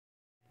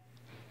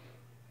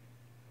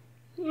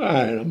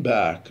Alright, I'm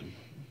back.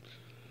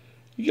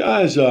 You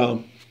guys,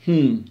 how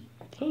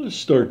to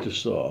start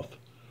this off?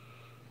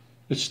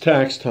 It's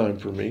tax time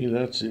for me.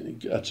 That's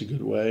a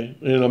good way.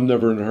 And I'm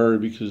never in a hurry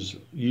because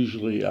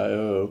usually I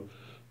owe.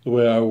 The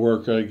way I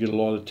work, I get a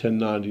lot of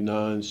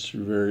 1099s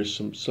through various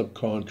some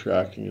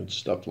subcontracting and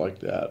stuff like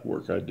that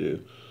work I do,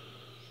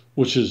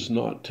 which is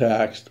not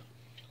taxed.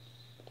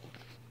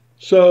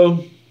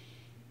 So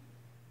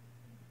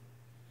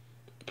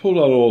I pulled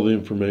out all the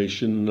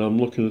information and I'm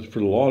looking for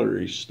the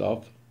lottery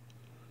stuff.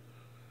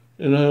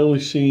 And I only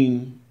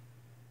seen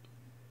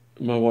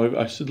my wife.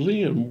 I said,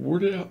 Liam,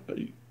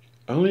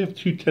 I only have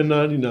two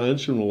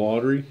 1099s from the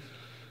lottery.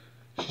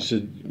 She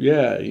said,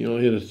 yeah, you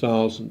only hit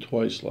 1,000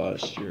 twice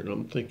last year. And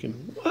I'm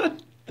thinking,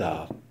 what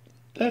the?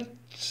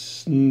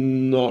 That's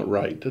not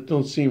right. That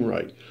don't seem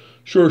right.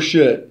 Sure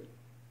shit,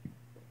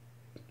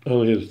 I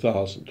only hit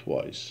 1,000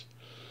 twice.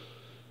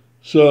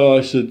 So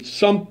I said,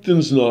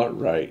 something's not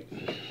right.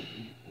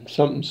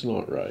 Something's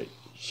not right.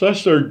 So I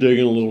started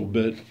digging a little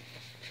bit.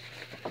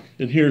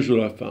 And here's what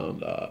I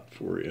found out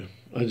for you.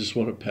 I just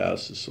want to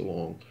pass this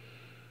along.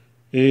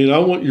 And I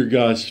want your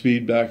guys'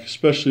 feedback,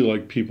 especially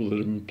like people that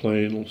have been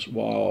playing a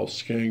while.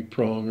 Skank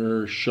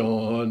Pronger,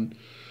 Sean,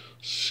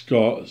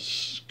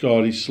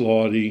 Scotty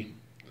Slotty.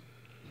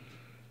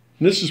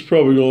 And this is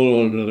probably going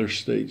on in other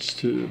states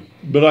too.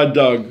 But I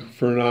dug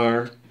for an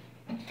hour.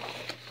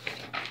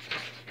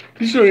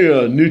 These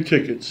are new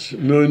tickets. $1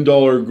 Million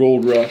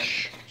Gold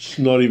Rush. It's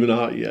not even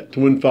out yet. To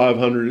win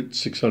 500,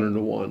 600 to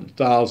 1.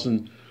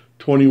 1,000,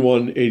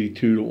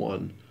 2182 to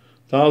 1.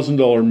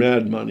 $1,000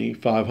 Mad Money,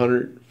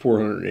 500,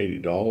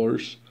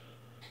 $480.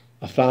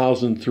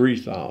 1,000,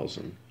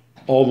 3,000.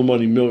 All the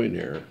Money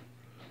Millionaire,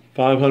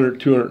 500,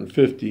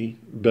 250.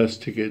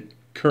 Best ticket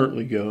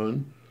currently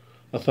going.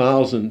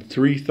 1,000,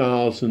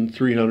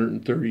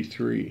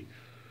 3,333.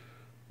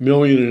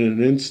 Million in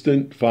an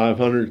Instant,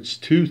 500 is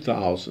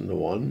 2,000 to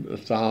 1.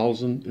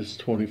 1,000 is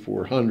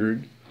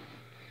 2,400.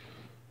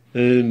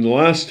 And the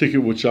last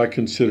ticket, which I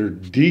consider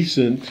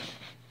decent,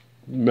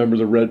 remember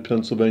the red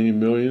Pennsylvania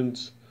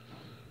Millions?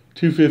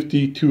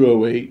 250,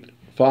 208,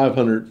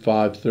 500,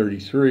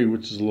 533,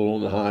 which is a little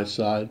on the high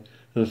side,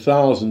 and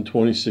 1,000,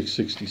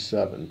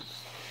 2667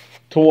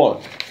 to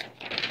 1.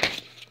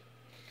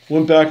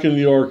 Went back in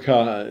the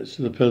archives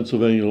of the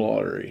Pennsylvania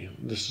Lottery.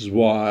 This is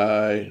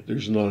why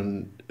there's not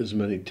as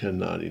many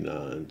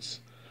 1099s.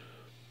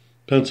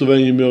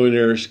 Pennsylvania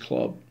Millionaires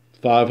Club,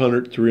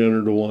 500,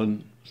 300 to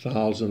 1,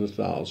 1,000,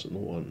 1,000 to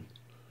 1.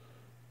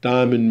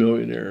 Diamond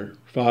Millionaire,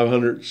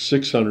 500,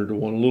 600 to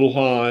 1, a little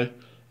high.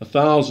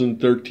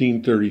 1,000,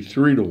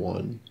 1,333 to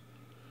 1.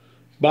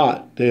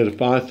 But they had a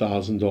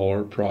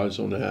 $5,000 prize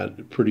on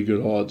that. Pretty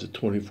good odds at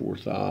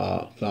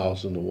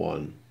 24,000 to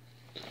 1.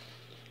 $1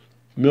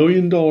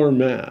 Million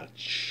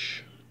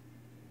Match.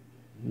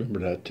 Remember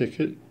that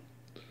ticket?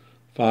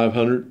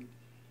 500,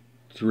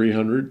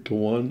 300 to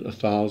 1,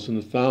 1,000,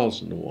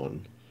 1,000 to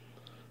 1.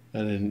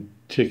 And then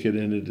ticket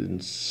ended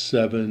in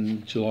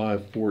 7, July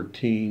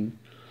 14.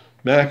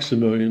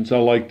 Maximillions, I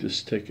like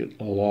this ticket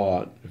a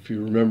lot. If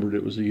you remembered,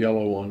 it was a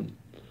yellow one.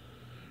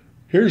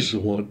 Here's the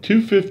one,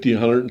 250,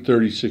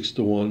 136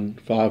 to 1,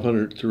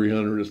 500,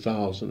 300,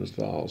 1,000,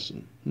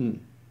 1,000.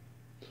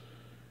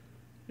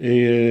 And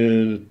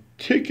a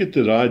ticket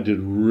that I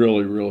did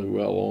really, really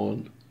well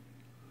on,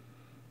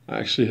 I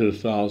actually hit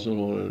 1,000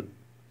 on it,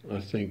 I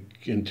think,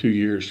 in 2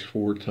 years,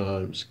 4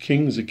 times.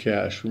 Kings of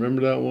Cash,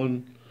 remember that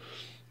one?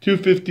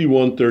 250,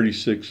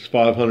 136,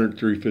 500,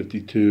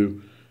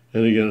 352.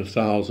 And again,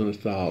 1,000,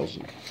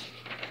 1,000.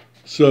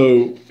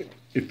 So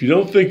if you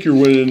don't think you're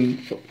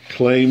winning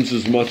claims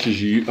as much as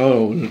you,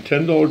 in a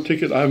 $10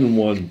 ticket, I haven't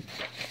won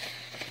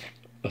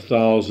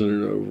 1,000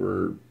 in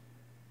over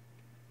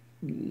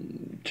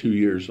 2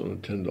 years on a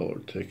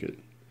 $10 ticket.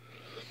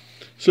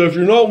 So if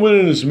you're not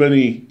winning as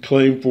many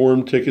claim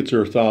form tickets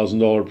or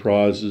 $1,000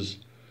 prizes,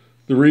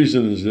 the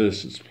reason is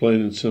this. It's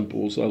plain and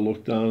simple. As I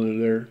look down at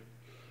there,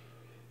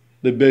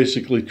 they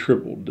basically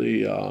tripled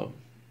the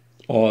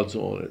odds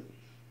on it.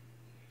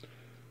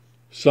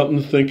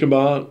 Something to think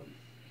about.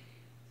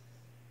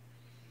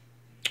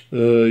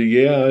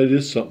 Yeah, it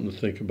is something to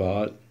think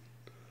about.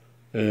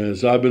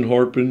 As I've been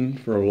harping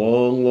for a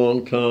long,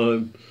 long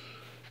time,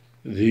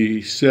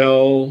 the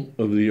sell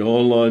of the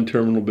online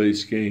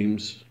terminal-based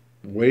games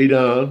way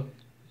down,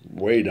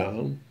 way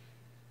down.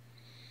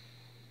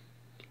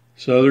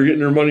 So they're getting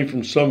their money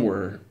from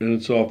somewhere, and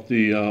it's off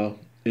the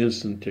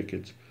instant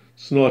tickets.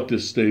 It's not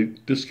this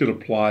state. This could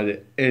apply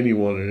to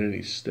anyone in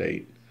any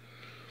state.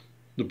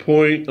 The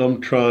point I'm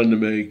trying to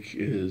make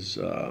is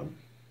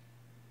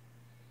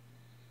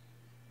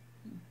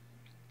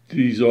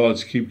these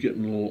odds keep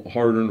getting a little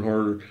harder and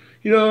harder.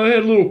 You know, I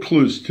had little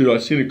clues too. I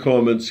seen a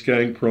comment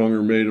Skank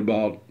Pronger made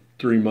about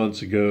 3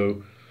 months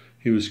ago.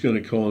 He was going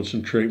to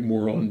concentrate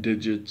more on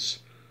digits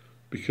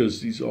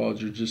because these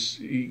odds are just,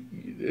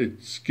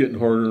 it's getting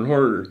harder and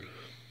harder.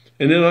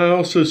 And then I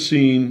also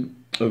seen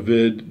a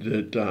vid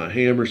that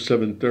Hammer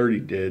 730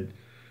 did.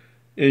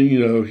 And, you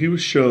know, he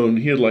was shown,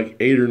 he had like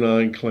 8 or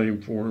 9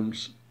 claim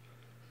forms.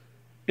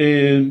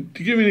 And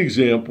to give you an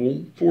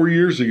example, 4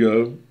 years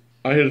ago,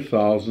 I hit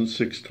 1,000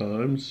 6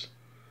 times.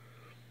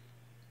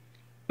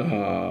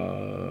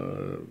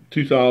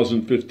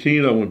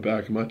 2015, I went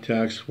back in my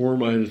tax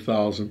form. I hit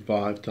 1,000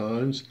 5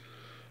 times.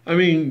 I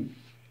mean,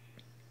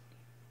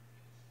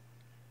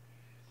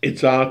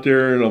 it's out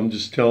there, and I'm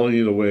just telling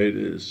you the way it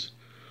is.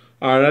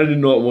 All right, I did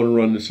not want to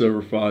run this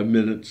over 5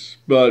 minutes,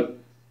 but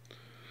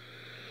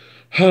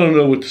I don't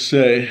know what to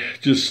say.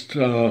 Just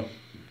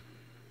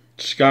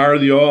scour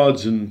the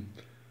odds and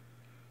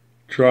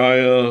try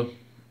to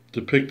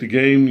pick the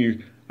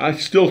game. I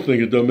still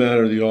think it don't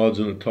matter the odds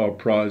on the top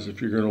prize.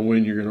 If you're going to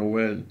win, you're going to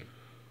win.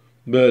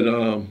 But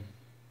I'm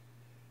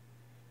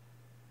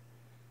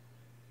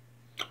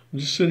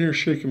just sitting here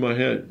shaking my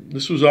head.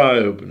 This was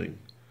eye-opening.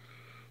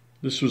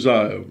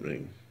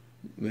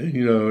 And,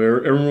 you know,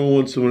 everyone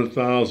wants to win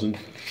 1,000.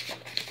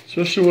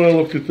 Especially when I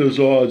looked at those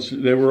odds,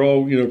 they were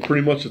all, you know,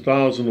 pretty much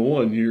 1,000 to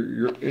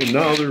 1. And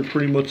now they're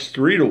pretty much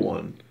 3 to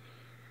 1,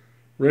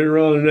 right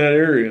around in that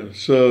area.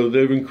 So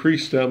they've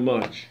increased that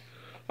much.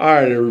 All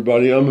right,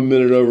 everybody, I'm a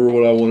minute over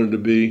what I wanted to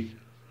be.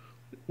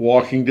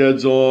 Walking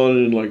Dead's on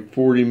in like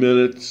 40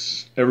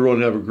 minutes.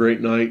 Everyone have a great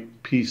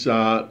night. Peace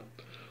out.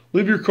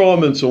 Leave your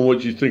comments on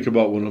what you think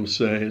about what I'm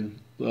saying.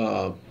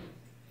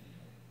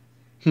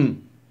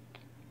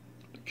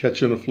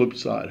 Catch you on the flip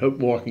side. Hope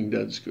Walking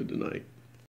Dead's good tonight.